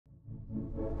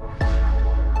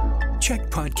Check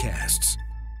Podcasts.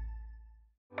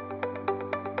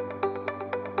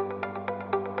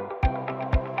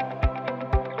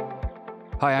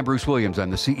 Hi, I'm Bruce Williams. I'm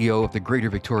the CEO of the Greater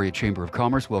Victoria Chamber of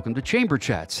Commerce. Welcome to Chamber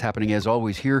Chats, happening as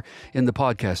always here in the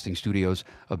podcasting studios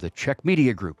of the Czech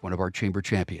Media Group, one of our chamber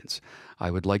champions.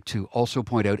 I would like to also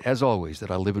point out, as always,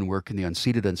 that I live and work in the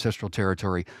unceded ancestral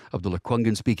territory of the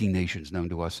Lekwungen-speaking nations, known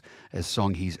to us as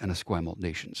Songhees and Esquimalt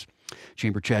nations.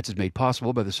 Chamber Chats is made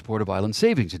possible by the support of Island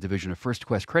Savings, a division of First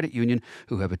Quest Credit Union,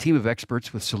 who have a team of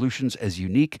experts with solutions as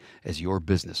unique as your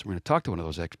business. We're going to talk to one of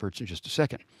those experts in just a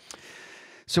second.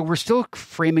 So we're still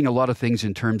framing a lot of things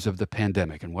in terms of the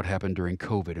pandemic and what happened during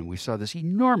COVID. And we saw this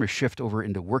enormous shift over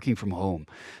into working from home,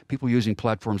 people using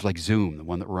platforms like Zoom, the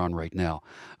one that we're on right now.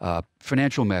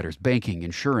 Financial matters, banking,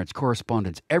 insurance,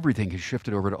 correspondence, everything has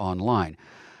shifted over to online.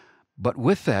 But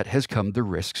with that has come the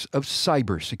risks of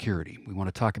cybersecurity. We want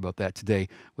to talk about that today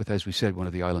with, as we said, one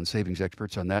of the Island Savings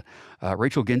experts on that.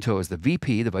 Rachel Ginto is the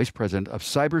VP, the Vice President of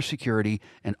Cybersecurity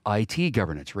and IT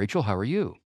Governance. Rachel, how are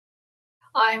you?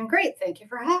 I'm great. Thank you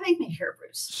for having me here,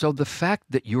 Bruce. So the fact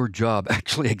that your job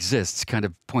actually exists kind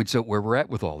of points out where we're at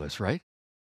with all this, right?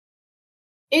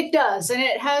 It does, and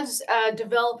it has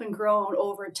developed and grown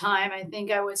over time. I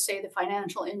think I would say the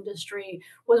financial industry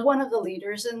was one of the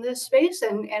leaders in this space,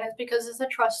 and it's because it's a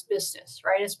trust business,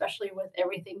 right? Especially with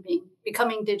everything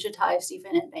becoming digitized,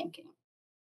 even in banking.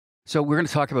 So we're going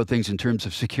to talk about things in terms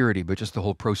of security, but just the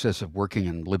whole process of working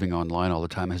and living online all the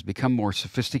time has become more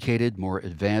sophisticated, more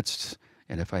advanced,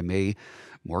 and if I may,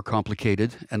 more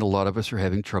complicated, and a lot of us are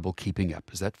having trouble keeping up.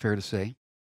 Is that fair to say?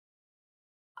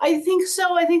 I think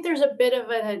so. I think there's a bit of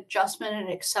an adjustment and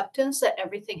acceptance that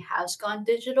everything has gone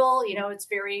digital. You know, it's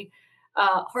very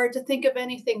hard to think of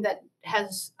anything that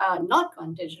has not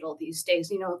gone digital these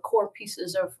days. You know, core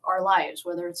pieces of our lives,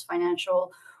 whether it's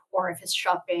financial or if it's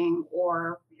shopping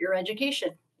or your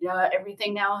education. You know,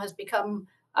 everything now has become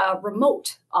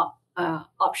remote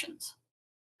options.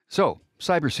 So,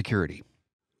 cybersecurity.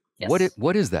 Yes.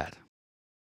 What is that?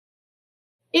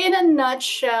 In a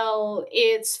nutshell,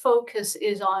 its focus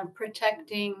is on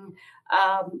protecting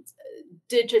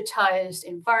digitized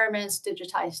environments,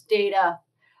 digitized data.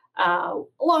 A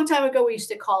long time ago, we used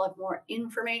to call it more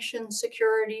information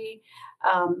security.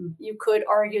 You could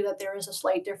argue that there is a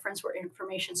slight difference where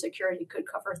information security could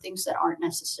cover things that aren't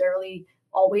necessarily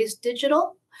always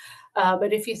digital.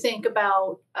 But if you think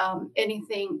about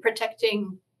anything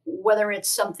protecting, whether it's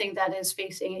something that is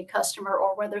facing a customer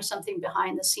or whether something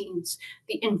behind the scenes,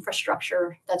 the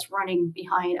infrastructure that's running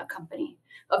behind a company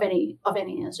of any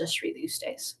industry these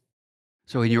days.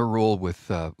 So, in your role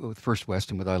with First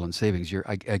West and with Island Savings,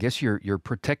 I guess you're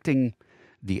protecting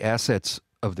the assets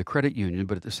of the credit union,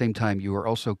 but at the same time, you are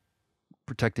also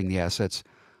protecting the assets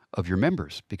of your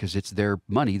members because it's their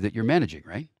money that you're managing,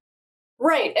 right?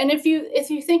 Right, and if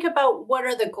you think about what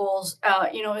are the goals,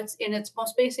 you know, it's in its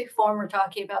most basic form. We're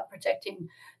talking about protecting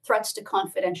threats to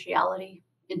confidentiality,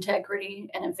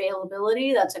 integrity, and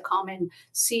availability. That's a common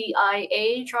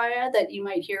CIA triad that you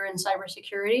might hear in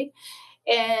cybersecurity.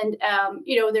 And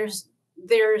you know,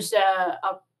 there's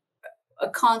a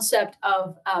concept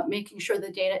of making sure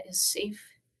the data is safe,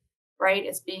 right?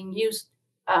 It's being used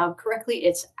correctly.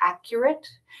 It's accurate.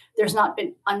 There's not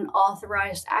been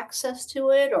unauthorized access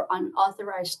to it or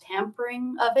unauthorized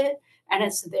tampering of it, and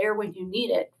it's there when you need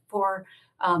it for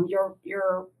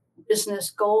your business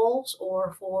goals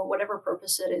or for whatever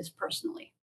purpose it is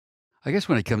personally. I guess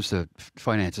when it comes to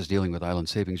finances dealing with Island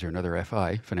Savings or another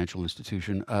FI, financial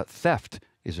institution, theft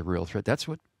is a real threat. That's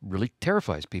what really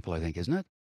terrifies people, I think, isn't it?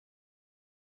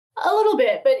 A little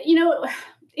bit, but you know,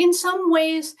 in some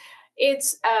ways,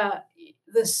 it's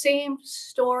the same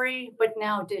story, but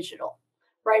now digital,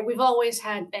 right? We've always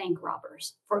had bank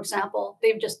robbers, for example.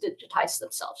 They've just digitized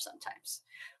themselves sometimes.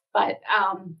 But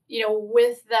you know,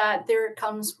 with that, there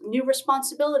comes new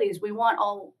responsibilities. We want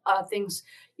all things,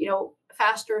 you know,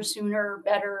 faster, sooner,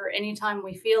 better, anytime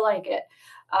we feel like it,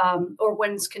 or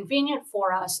when it's convenient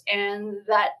for us. And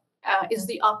that is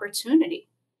the opportunity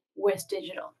with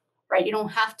digital, right? You don't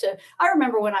have to. I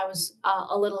remember when I was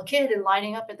a little kid and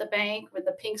lining up at the bank with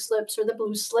the pink slips or the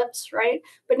blue slips, right?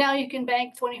 But now you can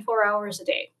bank 24 hours a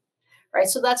day, right?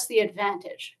 So that's the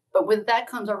advantage. But with that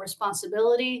comes our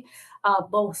responsibility,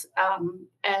 both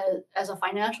as a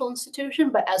financial institution,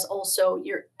 but as also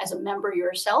as a member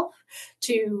yourself,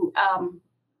 to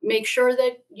make sure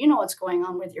that you know what's going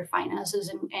on with your finances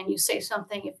and you say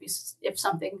something if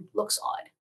something looks odd.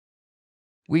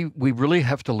 We really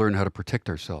have to learn how to protect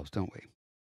ourselves, don't we?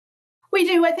 We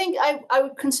do. I think I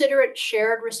would consider it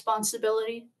shared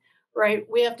responsibility, right?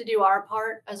 We have to do our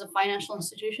part as a financial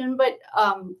institution, but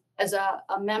as a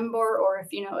member, or if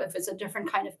if it's a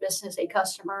different kind of business, a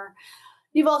customer,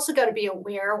 you've also got to be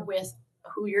aware with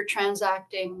who you're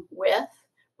transacting with,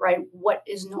 right? What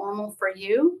is normal for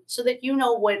you, so that you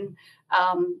know when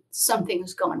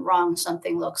something's going wrong,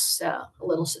 something looks a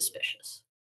little suspicious.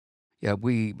 Yeah,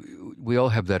 we all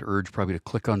have that urge probably to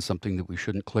click on something that we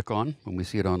shouldn't click on when we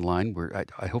see it online.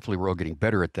 I hopefully we're all getting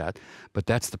better at that, but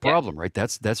that's the Yeah. problem, right?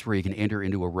 That's where you can enter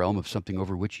into a realm of something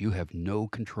over which you have no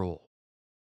control.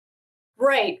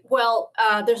 Right. Well,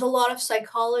 there's a lot of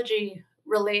psychology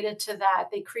related to that.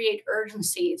 They create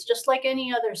urgency. It's just like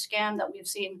any other scam that we've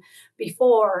seen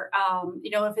before.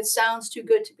 If it sounds too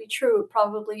good to be true, it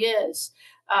probably is.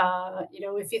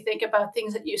 If you think about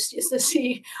things that you used to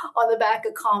see on the back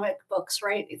of comic books,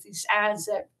 right? It's these ads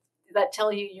that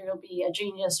tell you you'll be a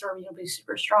genius or you'll be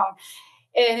super strong.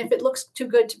 And if it looks too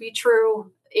good to be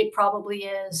true, it probably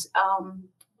is.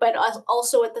 But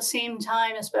also at the same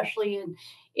time, especially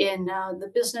in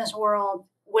the business world,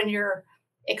 when you're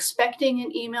expecting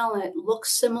an email and it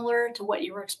looks similar to what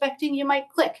you were expecting, you might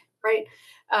click, right?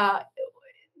 Uh,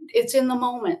 it's in the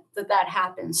moment that that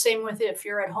happens. Same with if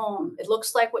you're at home. It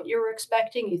looks like what you were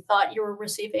expecting. You thought you were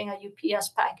receiving a UPS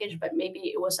package, but maybe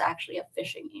it was actually a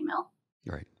phishing email.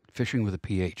 Right. Fishing with a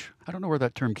PH. I don't know where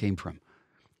that term came from.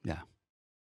 Yeah.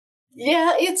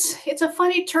 Yeah, it's a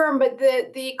funny term, but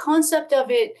the concept of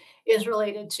it is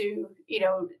related to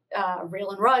reel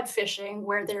and rod fishing,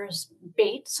 where there's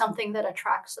bait, something that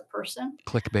attracts the person.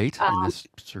 Clickbait in Um, this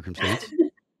circumstance.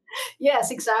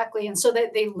 yes, exactly, and so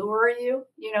that they lure you,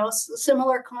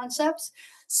 similar concepts.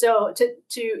 So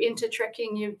to into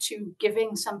tricking you to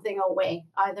giving something away,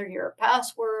 either your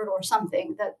password or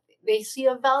something that they see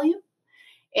of value,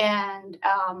 and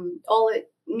all it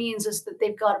means is that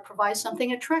they've got to provide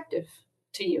something attractive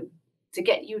to you to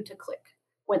get you to click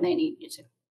when they need you to.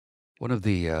 One of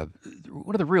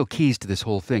the real keys to this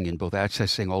whole thing in both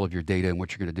accessing all of your data and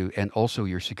what you're going to do, and also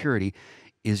your security,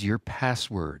 is your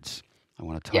passwords. Yes. I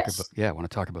want to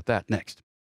talk about that next.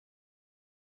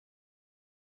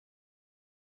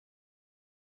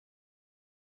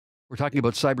 We're talking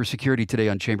about cybersecurity today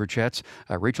on Chamber Chats.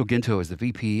 Rachel Ginto is the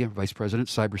VP, Vice President,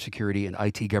 Cybersecurity and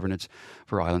IT Governance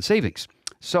for Island Savings.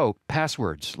 So,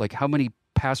 passwords, like how many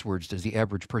passwords does the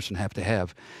average person have to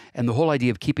have? And the whole idea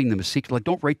of keeping them a secret, like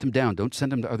don't write them down, don't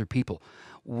send them to other people.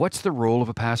 What's the role of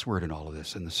a password in all of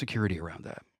this and the security around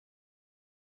that?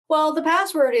 Well, the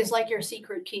password is like your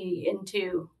secret key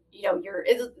into,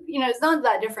 it's not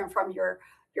that different from your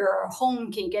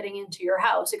home key getting into your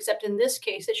house, except in this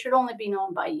case, it should only be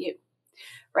known by you,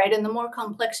 right? And the more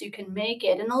complex you can make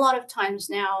it, and a lot of times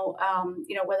now,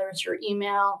 whether it's your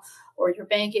email or your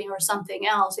banking or something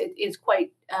else, it is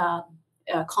quite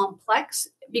complex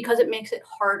because it makes it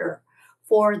harder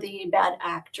for the bad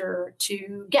actor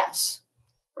to guess,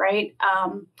 right?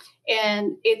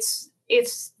 And it's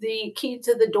the key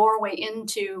to the doorway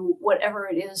into whatever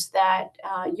it is that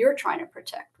you're trying to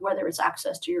protect, whether it's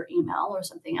access to your email or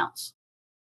something else.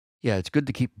 Yeah, it's good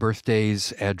to keep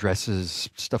birthdays, addresses,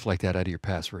 stuff like that out of your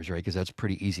passwords, right? Because that's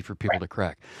pretty easy for people Right. to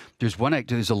crack. There's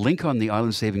a link on the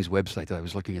Island Savings website that I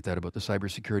was looking at that about the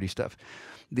cybersecurity stuff.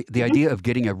 The Mhm. idea of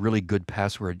getting a really good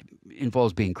password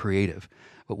involves being creative.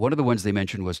 But one of the ones they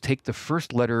mentioned was take the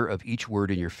first letter of each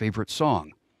word in your favorite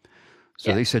song. So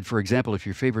Yeah. they said, for example, if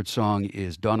your favorite song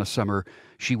is Donna Summer,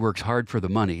 She Works Hard for the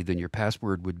Money, then your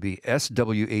password would be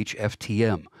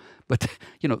SWHFTM. But,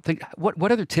 think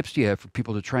what other tips do you have for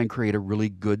people to try and create a really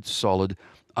good, solid,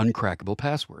 uncrackable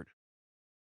password?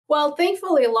 Well,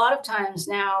 thankfully, a lot of times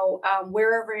now,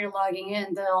 wherever you're logging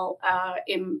in, they'll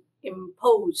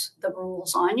impose the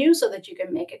rules on you so that you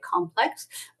can make it complex.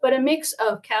 But a mix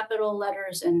of capital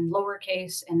letters and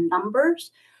lowercase and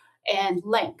numbers and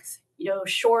length.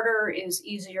 Shorter is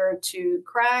easier to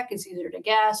crack, is easier to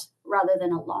guess, rather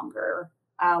than a longer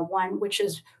one, which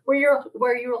is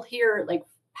where you'll hear like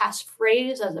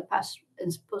passphrase as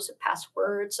opposed to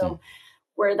password. Hmm. So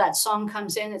where that song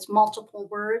comes in, it's multiple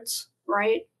words,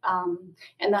 right? And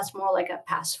that's more like a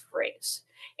passphrase,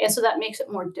 and so that makes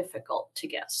it more difficult to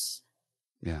guess.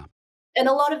 Yeah. And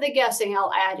a lot of the guessing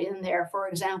I'll add in there, for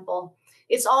example,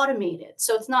 it's automated.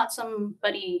 So it's not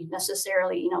somebody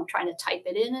necessarily, trying to type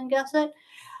it in and guess it.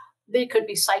 They could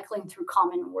be cycling through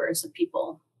common words that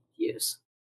people use.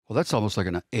 Well, that's almost like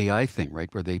an AI thing, right?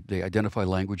 Where they identify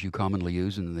language you commonly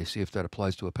use and then they see if that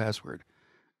applies to a password.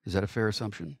 Is that a fair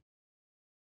assumption?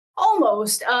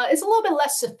 Almost. It's a little bit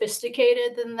less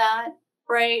sophisticated than that,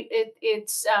 right?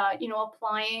 It's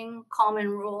applying common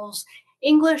rules.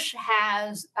 English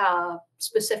has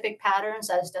specific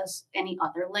patterns, as does any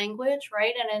other language,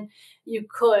 right? And then you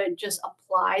could just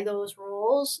apply those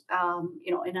rules,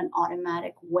 in an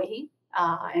automatic way.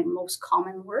 and most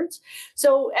common words.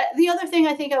 So the other thing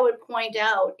I think I would point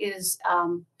out is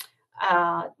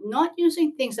not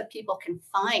using things that people can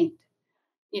find.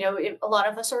 A lot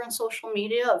of us are on social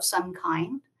media of some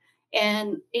kind,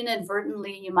 and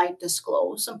inadvertently you might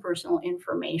disclose some personal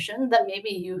information that maybe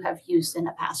you have used in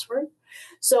a password.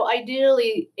 So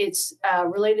ideally, it's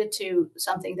related to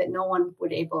something that no one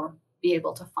would be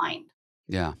able to find.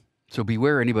 Yeah. So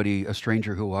beware anybody, a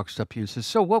stranger who walks up to you and says,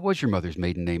 "So, what was your mother's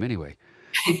maiden name anyway?"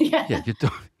 Yeah, Yeah.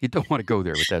 you don't want to go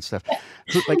there with that stuff.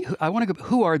 I want to go.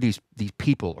 Who are these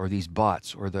people or these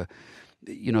bots or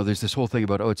there's this whole thing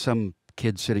about, oh, it's some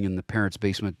kid sitting in the parents'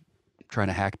 basement trying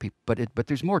to hack people, but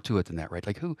there's more to it than that, right?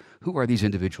 Like who are these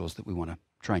individuals that we want to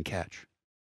try and catch?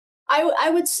 I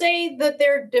would say that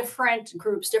they're different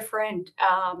groups, different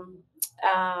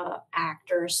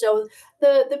actors. So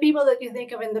the people that you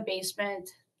think of in the basement,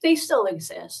 they still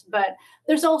exist, but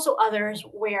there's also others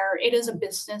where it is a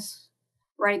business,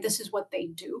 right? This is what they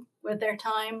do with their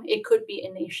time. It could be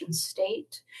a nation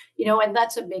state, and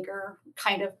that's a bigger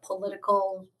kind of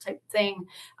political type thing.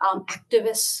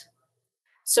 Activists.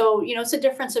 So, it's a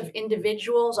difference of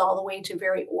individuals all the way to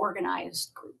very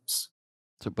organized groups.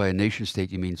 So by a nation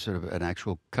state, you mean sort of an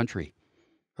actual country,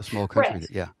 a small country.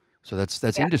 Right. Yeah. So that's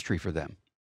Yeah. industry for them.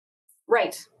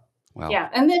 Right. Wow. Yeah,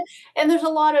 and there's a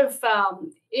lot of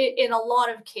in a lot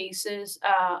of cases,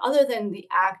 other than the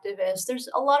activists, there's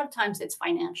a lot of times it's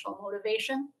financial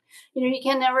motivation. You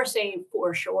can never say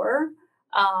for sure,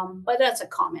 but that's a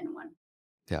common one.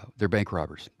 Yeah, they're bank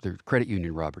robbers. They're credit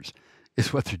union robbers,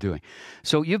 is what they're doing.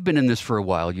 So you've been in this for a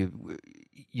while.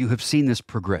 You have seen this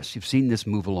progress. You've seen this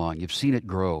move along. You've seen it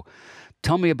grow.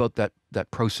 Tell me about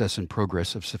that process and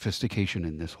progress of sophistication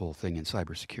in this whole thing in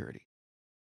cybersecurity.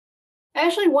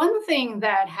 Actually, one thing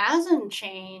that hasn't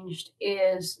changed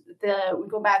is we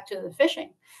go back to the phishing,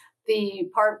 the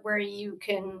part where you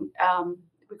can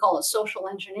we call it social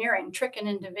engineering, trick an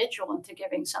individual into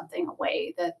giving something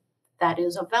away that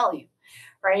is of value,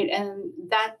 right? And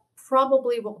that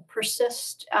probably will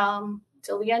persist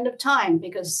till the end of time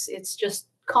because it's just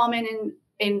common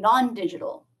in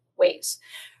non-digital ways,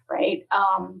 right?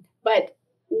 But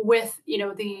with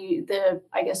the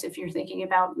I guess if you're thinking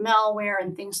about malware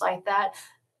and things like that,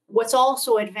 what's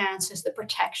also advanced is the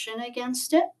protection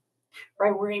against it,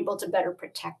 right? We're able to better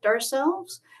protect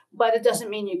ourselves, but it doesn't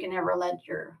mean you can ever let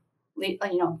your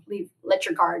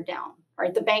guard down,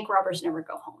 right? The bank robbers never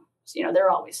go home, so they're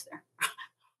always there.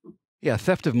 Yeah,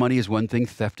 theft of money is one thing.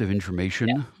 Theft of Yeah.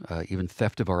 information, even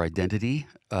theft of our identity.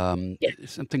 Yeah.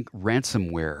 Something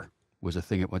ransomware was a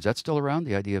thing. Was that still around?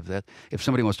 The idea of that if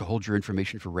somebody wants to hold your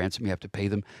information for ransom, you have to pay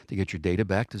them to get your data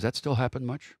back. Does that still happen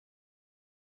much?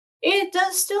 It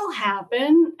does still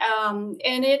happen,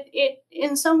 and it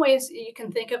in some ways you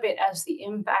can think of it as the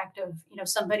impact of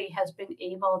somebody has been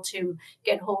able to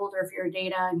get hold of your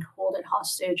data and hold it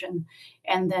hostage and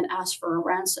then ask for a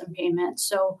ransom payment.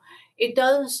 So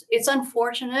it's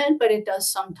unfortunate, but it does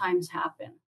sometimes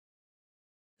happen.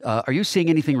 Are you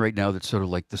seeing anything right now that's sort of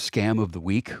like the scam of the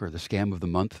week or the scam of the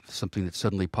month? Something that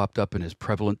suddenly popped up and is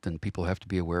prevalent and people have to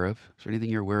be aware of? Is there anything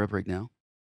you're aware of right now?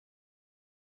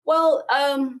 Well,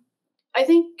 I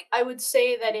think I would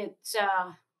say that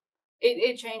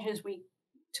it changes week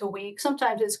to week.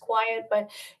 Sometimes it's quiet, but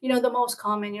the most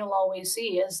common you'll always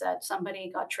see is that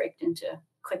somebody got tricked into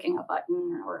clicking a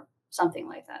button or something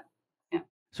like that. Yeah.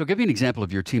 So give me an example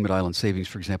of your team at Island Savings,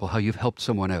 for example, how you've helped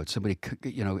someone out. Somebody,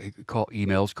 call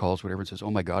emails, calls, whatever, and says,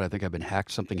 "Oh my God, I think I've been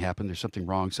hacked. Something happened. There's something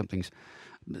wrong. Something's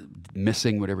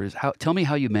missing. Whatever it is." Tell me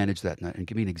how you manage that, and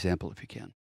give me an example if you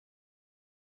can.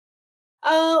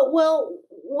 Well,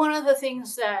 one of the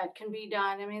things that can be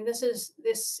done, I mean, this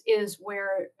is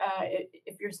where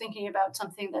if you're thinking about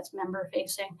something that's member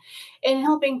facing, and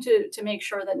helping to make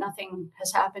sure that nothing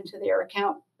has happened to their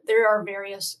account, there are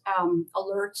various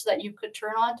alerts that you could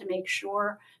turn on to make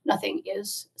sure nothing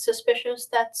is suspicious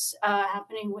that's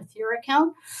happening with your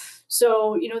account.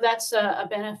 So that's a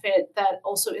benefit that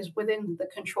also is within the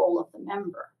control of the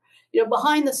member.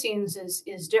 Behind the scenes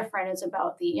is different. It's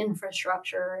about the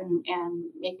infrastructure and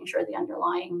making sure the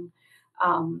underlying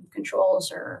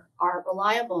controls are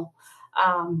reliable.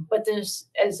 But there's,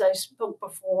 as I spoke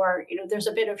before, there's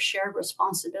a bit of shared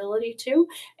responsibility too.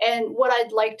 And what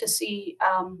I'd like to see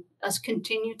us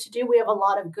continue to do, we have a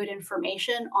lot of good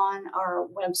information on our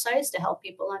websites to help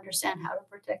people understand how to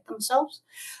protect themselves,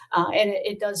 and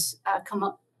it does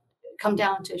come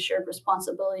down to shared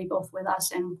responsibility both with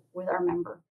us and with our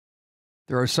member.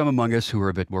 There are some among us who are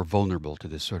a bit more vulnerable to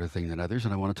this sort of thing than others,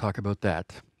 and I want to talk about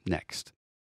that next.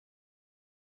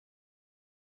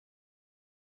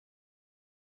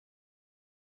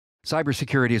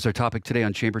 Cybersecurity is our topic today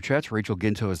on Chamber Chats. Rachel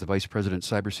Ginto is the Vice President,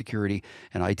 Cybersecurity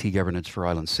and IT Governance for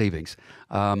Island Savings.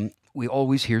 We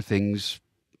always hear things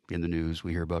in the news,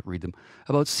 we hear about, read them,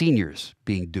 about seniors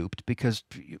being duped because,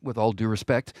 with all due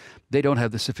respect, they don't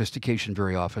have the sophistication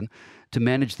very often to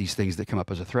manage these things that come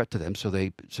up as a threat to them, so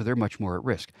they're much more at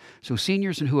risk. So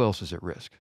seniors, and who else is at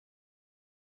risk?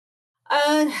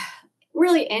 Uh,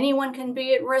 Really, anyone can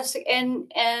be at risk, and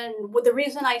the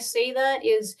reason I say that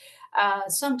is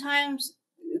sometimes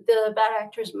the bad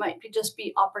actors might just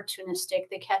be opportunistic.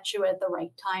 They catch you at the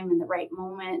right time in the right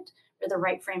moment or the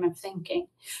right frame of thinking.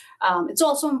 It's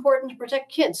also important to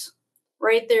protect kids,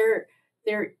 right?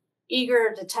 They're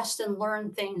eager to test and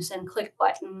learn things and click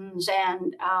buttons,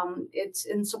 and it's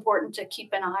important to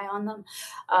keep an eye on them.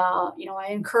 I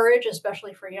encourage,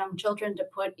 especially for young children, to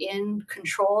put in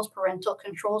controls, parental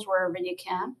controls, wherever you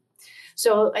can.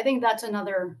 So I think that's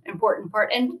another important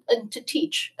part, and to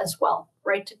teach as well,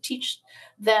 right? To teach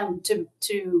them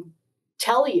to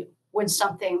tell you when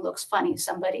something looks funny,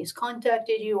 somebody's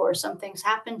contacted you, or something's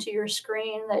happened to your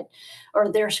screen that,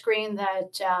 or their screen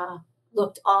that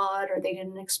looked odd or they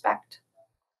didn't expect.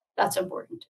 That's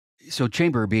important. So,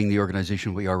 Chamber, being the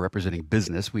organization we are representing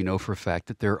business, we know for a fact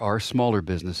that there are smaller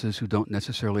businesses who don't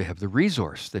necessarily have the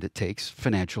resource that it takes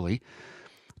financially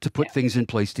to put Yeah. things in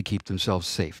place to keep themselves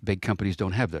safe. Big companies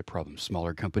don't have that problem.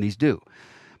 Smaller companies do.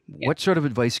 Yeah. What sort of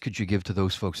advice could you give to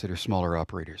those folks that are smaller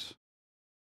operators?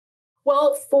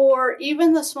 Well, for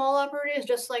even the small operators,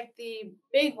 just like the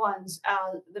big ones,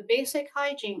 the basic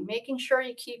hygiene, making sure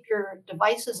you keep your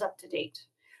devices up to date,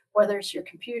 whether it's your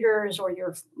computers or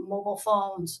your mobile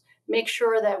phones. Make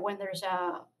sure that when there's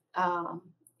an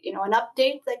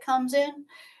update that comes in,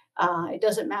 it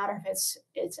doesn't matter if it's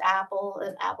an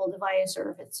Apple device,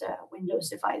 or if it's a Windows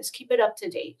device. Keep it up to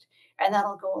date, and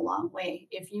that'll go a long way.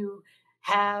 If you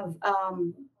have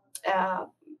uh,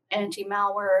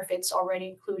 anti-malware, if it's already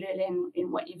included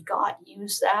in what you've got,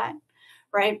 use that.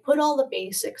 Right, put all the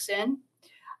basics in.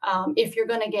 If you're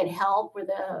going to get help with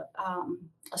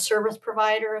a service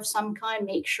provider of some kind,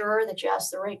 make sure that you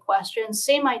ask the right questions.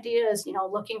 Same idea as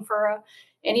looking for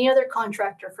any other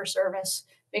contractor for service.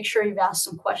 Make sure you've asked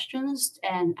some questions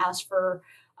and ask for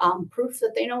proof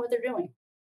that they know what they're doing.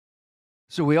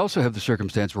 So, we also have the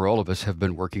circumstance where all of us have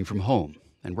been working from home.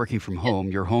 And working from Yeah, home,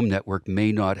 your home network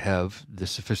may not have the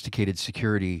sophisticated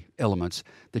security elements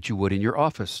that you would in your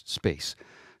office space.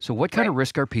 So, what kind right. of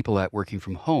risk are people at working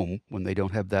from home when they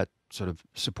don't have that sort of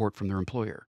support from their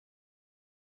employer?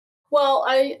 Well,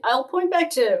 I'll point back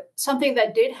to something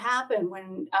that did happen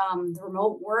when the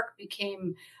remote work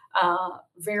became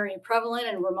very prevalent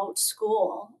in remote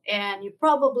school. And you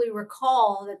probably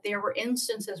recall that there were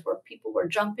instances where people were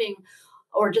jumping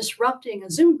or disrupting a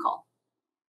Zoom call,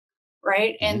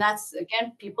 right? And Hmm. that's,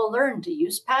 again, people learn to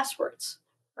use passwords,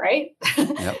 right?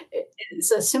 Yep.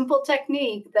 It's a simple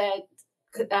technique that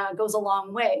goes a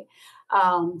long way.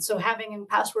 So having a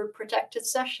password protected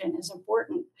session is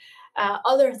important.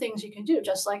 Other things you can do,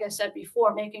 just like I said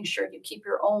before, making sure you keep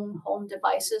your own home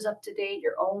devices up to date,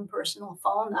 your own personal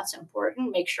phone, that's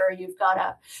important. Make sure you've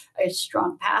got a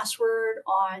strong password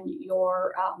on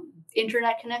your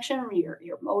internet connection,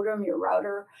 your modem, your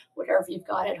router, whatever you've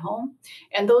got at home.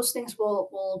 And those things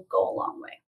will go a long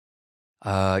way.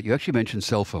 You actually mentioned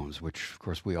cell phones, which, of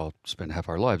course, we all spend half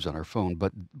our lives on our phone,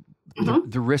 but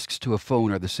Mhm. the risks to a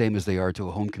phone are the same as they are to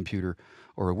a home computer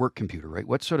or a work computer, right?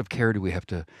 What sort of care do we have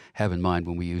to have in mind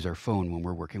when we use our phone when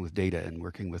we're working with data and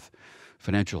working with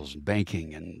financials and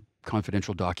banking and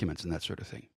confidential documents and that sort of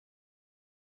thing?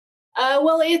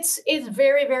 Well, it's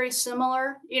very very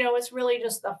similar. It's really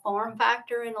just the form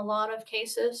factor in a lot of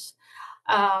cases,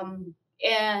 and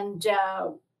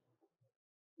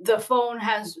the phone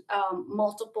has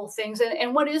multiple things.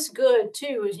 And what is good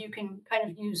too is you can kind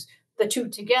of use the two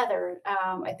together.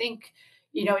 I think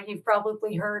you've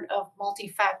probably heard of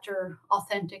multi-factor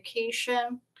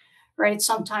authentication, right?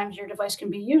 Sometimes your device can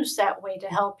be used that way to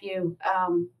help you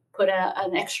put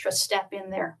an extra step in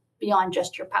there beyond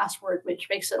just your password, which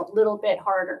makes it a little bit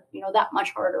harder, that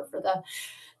much harder for the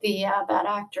bad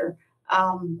actor.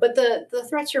 But the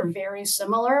threats are very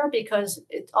similar because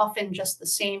it's often just the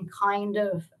same kind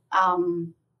of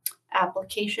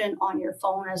application on your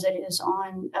phone as it is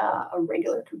on a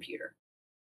regular computer.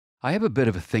 I have a bit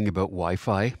of a thing about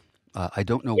Wi-Fi. I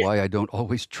don't know Yeah, why I don't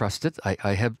always trust it.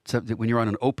 I have something when you're on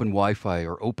an open Wi-Fi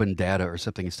or open data or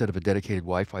something instead of a dedicated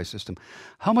Wi-Fi system.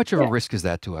 How much of a yeah. risk is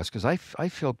that to us? Because I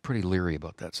feel pretty leery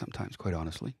about that sometimes, quite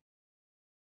honestly.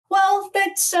 Well,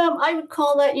 that's I would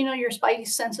call that your spidey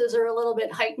senses are a little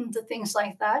bit heightened to things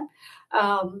like that.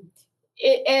 Um,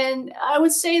 and I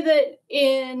would say that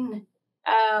in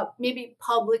Maybe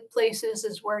public places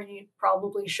is where you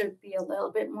probably should be a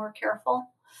little bit more careful.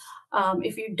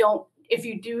 If you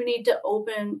do need to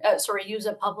use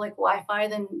a public Wi-Fi,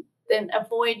 then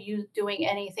avoid you doing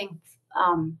anything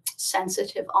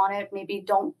sensitive on it. Maybe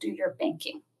don't do your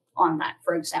banking on that,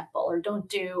 for example, or don't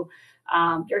do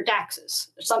your taxes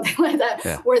or something like that,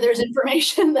 Yeah. where there's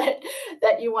information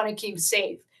that you want to keep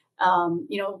safe.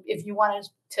 If you wanted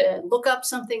to look up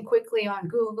something quickly on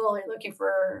Google, you're looking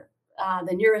for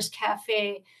the nearest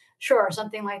cafe, sure,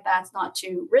 something like that's not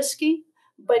too risky,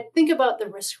 but think about the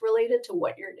risk related to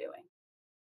what you're doing.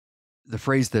 The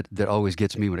phrase that always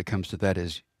gets me when it comes to that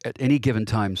is, at any given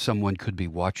time, someone could be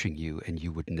watching you and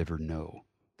you would never know.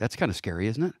 That's kind of scary,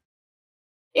 isn't it?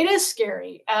 It is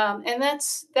scary, and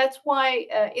that's why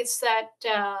it's that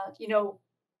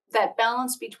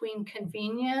balance between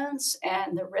convenience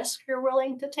and the risk you're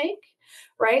willing to take,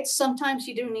 right? Sometimes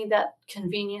you do need that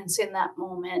convenience in that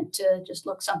moment to just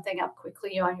look something up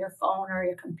quickly on your phone or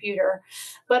your computer.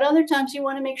 But other times you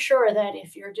want to make sure that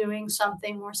if you're doing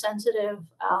something more sensitive,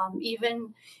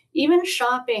 even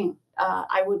shopping,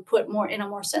 I would put more in a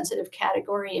more sensitive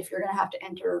category if you're going to have to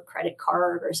enter a credit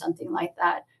card or something like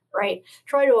that, right?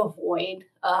 Try to avoid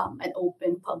an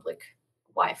open public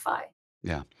Wi-Fi.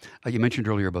 Yeah. You mentioned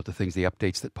earlier about the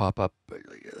updates that pop up.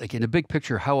 Like in a big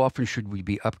picture, how often should we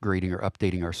be upgrading or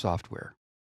updating our software?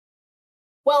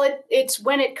 Well, it's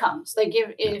when it comes. Like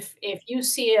Yeah. if you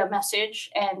see a message,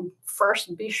 and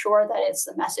first be sure that it's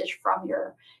the message from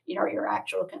your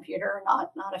actual computer,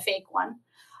 not a fake one.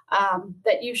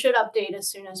 That you should update as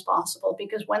soon as possible,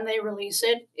 because when they release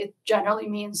it, it generally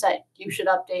means that you should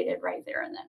update it right there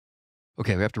and then.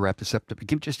 Okay, we have to wrap this up. If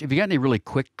you got any really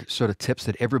quick sort of tips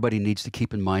that everybody needs to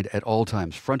keep in mind at all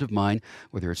times, front of mind,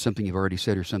 whether it's something you've already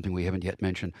said or something we haven't yet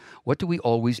mentioned, what do we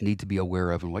always need to be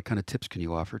aware of, and what kind of tips can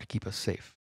you offer to keep us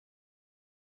safe?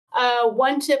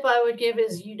 One tip I would give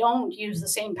is you don't use the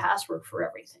same password for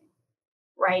everything,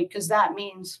 right? Because that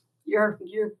means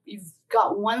you've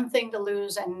got one thing to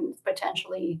lose, and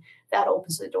potentially that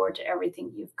opens the door to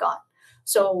everything you've got.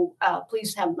 So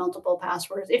please have multiple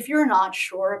passwords. If you're not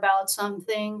sure about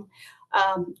something,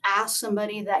 ask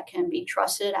somebody that can be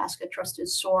trusted. Ask a trusted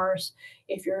source.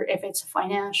 If it's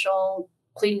financial,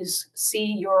 please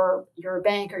see your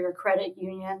bank or your credit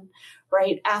union.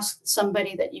 Right? Ask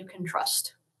somebody that you can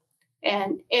trust,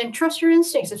 and trust your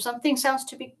instincts. If something sounds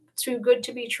to be too good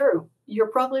to be true, you're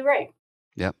probably right.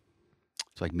 Yep.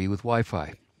 It's like me with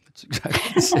Wi-Fi. It's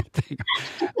exactly the same thing.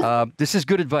 This is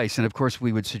good advice. And of course,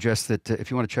 we would suggest that if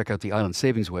you want to check out the Island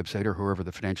Savings website, or whoever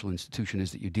the financial institution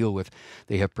is that you deal with,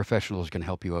 they have professionals who can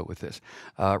help you out with this.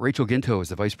 Rachel Ginto is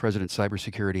the Vice President,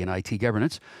 Cybersecurity and IT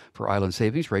Governance for Island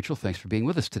Savings. Rachel, thanks for being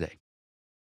with us today.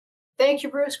 Thank you,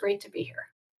 Bruce. Great to be here.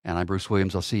 And I'm Bruce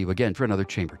Williams. I'll see you again for another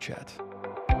Chamber Chat.